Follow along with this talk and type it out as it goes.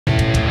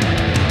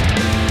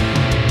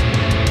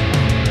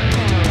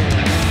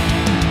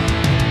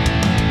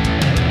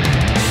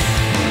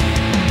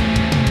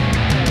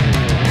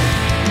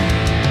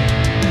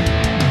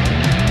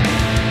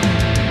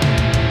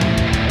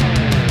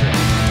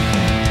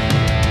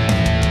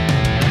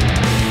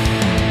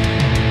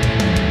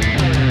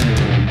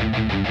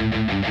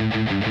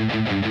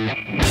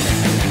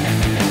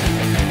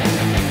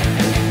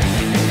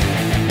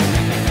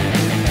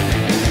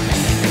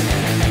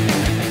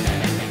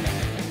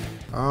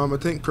I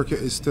think cricket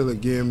is still a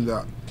game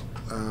that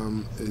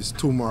is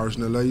too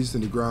marginalised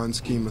in the grand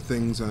scheme of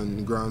things and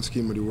the grand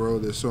scheme of the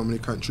world. There's so many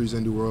countries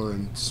in the world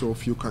and so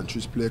few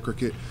countries play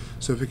cricket.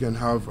 So if you can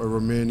have a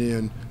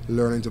Romanian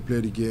learning to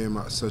play the game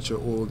at such an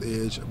old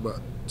age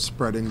but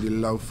spreading the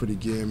love for the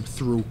game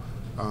through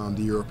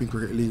the European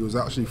Cricket League, was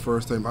actually the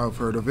first time I've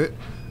heard of it.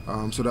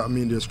 So that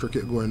means there's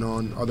cricket going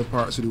on other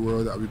parts of the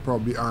world that we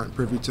probably aren't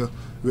privy to,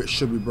 which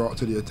should be brought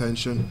to the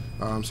attention.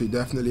 So he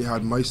definitely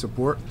had my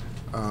support.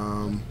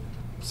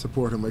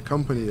 Supporting my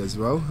company as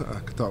well. I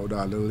could talk about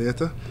that a little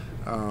later.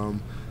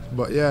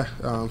 But yeah,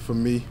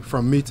 from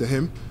me to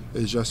him,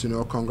 is just,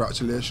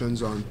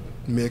 congratulations on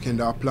making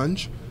that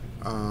plunge,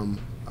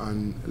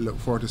 and look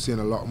forward to seeing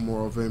a lot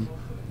more of him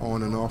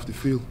on and off the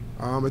field.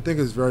 I think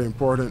it's very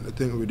important. I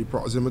think with the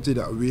proximity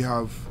that we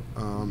have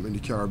in the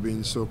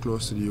Caribbean, so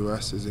close to the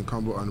US, is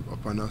incumbent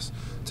upon us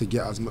to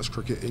get as much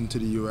cricket into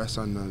the US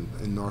and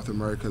in North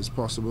America as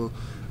possible.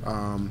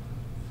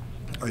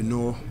 I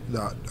know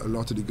that a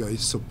lot of the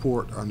guys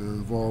support and are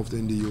involved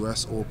in the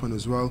US Open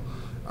as well,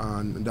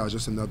 and that's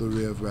just another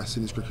way of West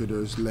Indies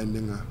cricketers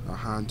lending a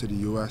hand to the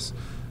US.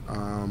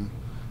 I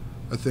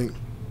think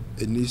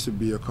it needs to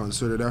be a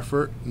concerted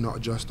effort, not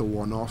just a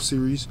one-off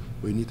series.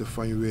 We need to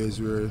find ways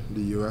where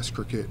the US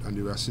cricket and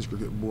the West Indies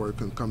Cricket Board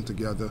can come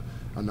together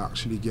and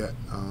actually get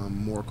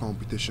more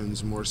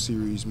competitions, more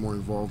series, more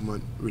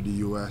involvement with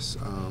the US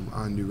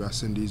and the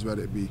West Indies,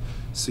 whether it be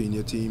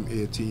senior team,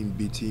 A team,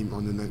 B team,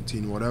 under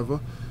 19, whatever.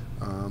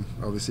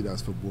 Obviously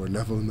that's for board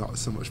level, not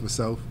so much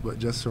myself, but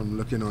just from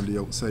looking on the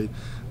outside,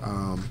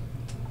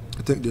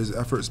 I think there's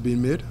efforts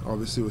being made,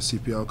 obviously with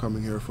CPL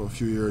coming here for a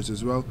few years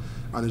as well,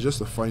 and it's just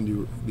to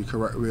find the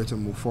correct way to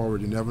move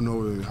forward. You never know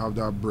when you have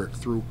that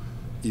breakthrough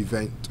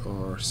event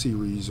or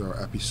series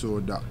or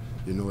episode that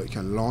it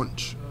can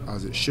launch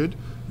as it should,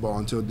 but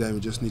until then we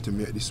just need to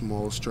make the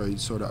small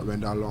strides so that when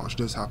that launch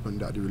does happen,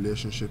 that the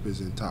relationship is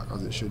intact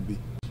as it should be.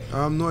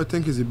 No, I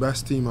think it's the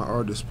best team at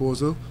our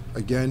disposal.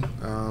 Again,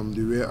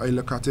 the way I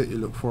look at it, you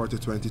look forward to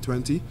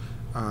 2020,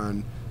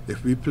 and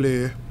if we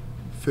play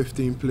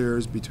 15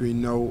 players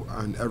between now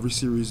and every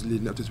series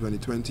leading up to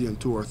 2020 and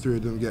 2 or 3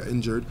 of them get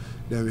injured,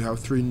 then we have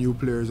 3 new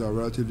players or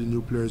relatively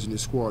new players in the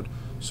squad.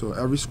 So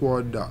every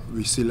squad that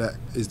we select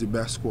is the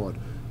best squad.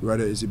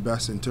 Whether it's the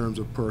best in terms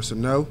of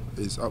personnel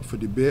is up for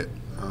debate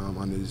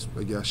and is,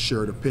 I guess,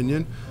 shared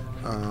opinion.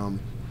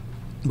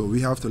 But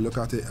we have to look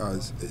at it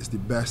as it's the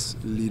best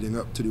leading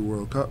up to the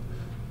World Cup,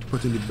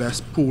 putting the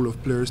best pool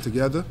of players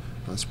together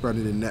and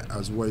spreading the net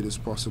as wide as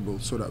possible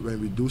so that when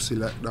we do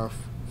select our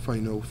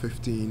final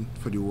 15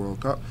 for the World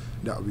Cup,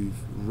 that we've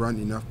run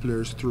enough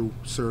players through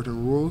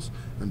certain roles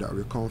and that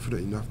we're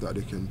confident enough that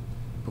they can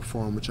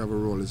perform whichever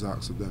role is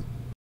asked of them.